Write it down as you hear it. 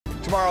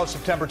Tomorrow,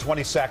 September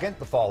 22nd,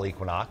 the fall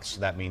equinox.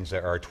 That means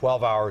there are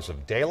 12 hours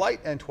of daylight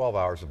and 12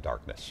 hours of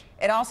darkness.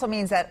 It also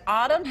means that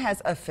autumn has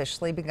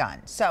officially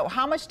begun. So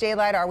how much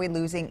daylight are we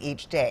losing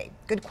each day?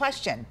 Good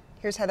question.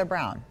 Here's Heather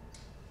Brown.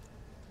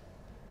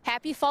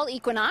 Happy fall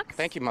equinox.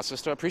 Thank you, my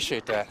sister. I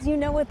appreciate that. You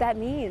know what that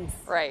means.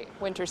 Right.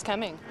 Winter's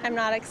coming. I'm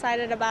not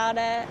excited about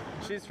it.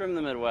 She's from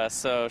the Midwest,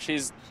 so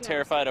she's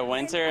terrified of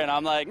winter, and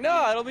I'm like,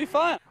 no, it'll be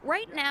fun.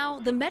 Right now,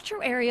 the metro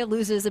area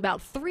loses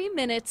about 3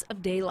 minutes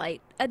of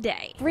daylight a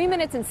day. 3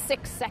 minutes and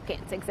 6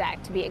 seconds,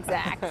 to be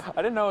exact.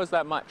 I didn't know it was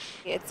that much.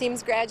 It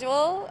seems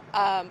gradual,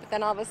 but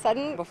then all of a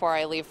sudden, before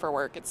I leave for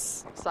work, the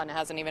sun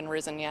hasn't even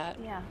risen yet.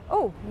 Yeah.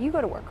 Oh, you go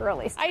to work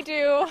early. I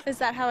do. Is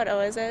that how it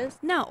always is?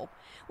 No,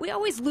 we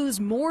always lose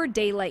more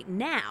daylight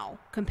now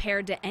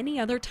compared to any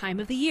other time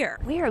of the year.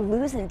 We are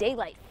losing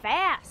daylight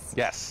fast.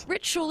 Yes.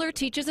 Rich Schuler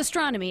teaches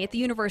astronomy at the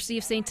University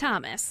of St.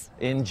 Thomas.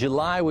 In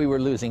July, we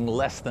were losing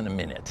less than a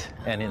minute,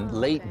 and in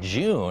late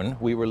June,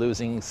 we were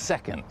losing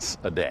seconds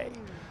a day.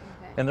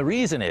 And the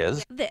reason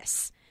is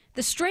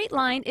The straight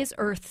line is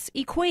Earth's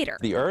equator.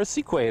 the Earth's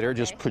equator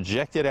just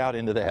projected out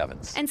into the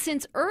heavens. And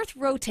since Earth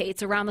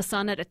rotates around the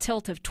sun at a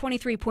tilt of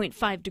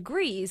 23.5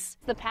 degrees,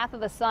 The path of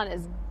the sun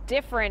is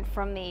different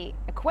from the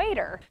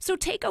equator. so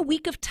take a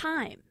week of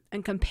time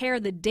and compare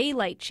the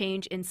daylight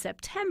change in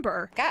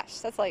September Gosh,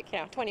 that's like,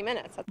 20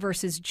 minutes.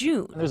 versus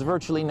June. There's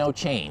virtually no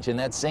change in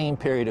that same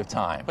period of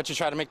time. But you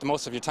try to make the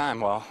most of your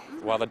time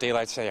while the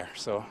daylight's there.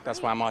 So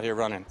that's why I'm out here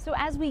running. So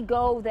as we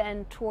go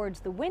then towards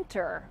the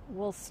winter,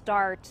 we'll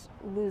start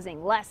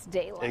losing less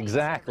daylight.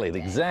 Exactly. The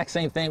exact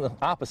same thing, the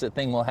opposite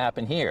thing will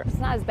happen here. It's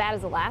not as bad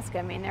as Alaska.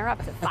 I mean, they're up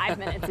to 5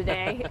 minutes a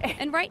day.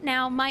 And right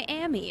now,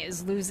 Miami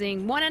is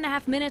losing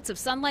 1.5 minutes of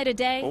sunlight a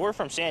day. Well, we're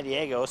from San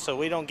Diego, so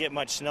we don't get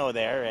much snow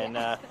there, and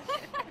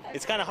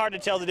it's kind of hard to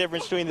tell the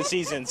difference between the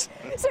seasons.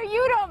 So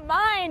you don't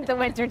mind the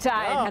winter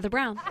time. No. Heather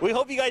Brown, We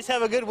hope you guys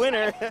have a good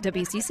winter.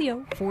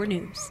 WCCO 4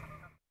 News.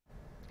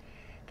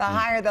 The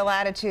higher the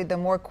latitude, the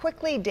more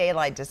quickly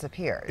daylight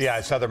disappears. Yeah,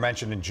 as Heather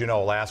mentioned, in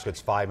Juneau, Alaska,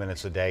 it's 5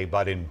 minutes a day.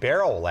 But in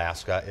Barrow,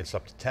 Alaska, it's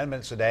up to 10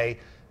 minutes a day.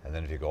 And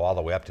then if you go all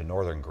the way up to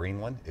northern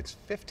Greenland, it's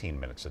 15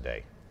 minutes a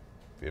day.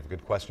 If you have a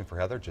good question for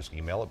Heather, just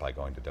email it by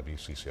going to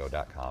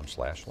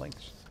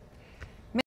WCCO.com/links.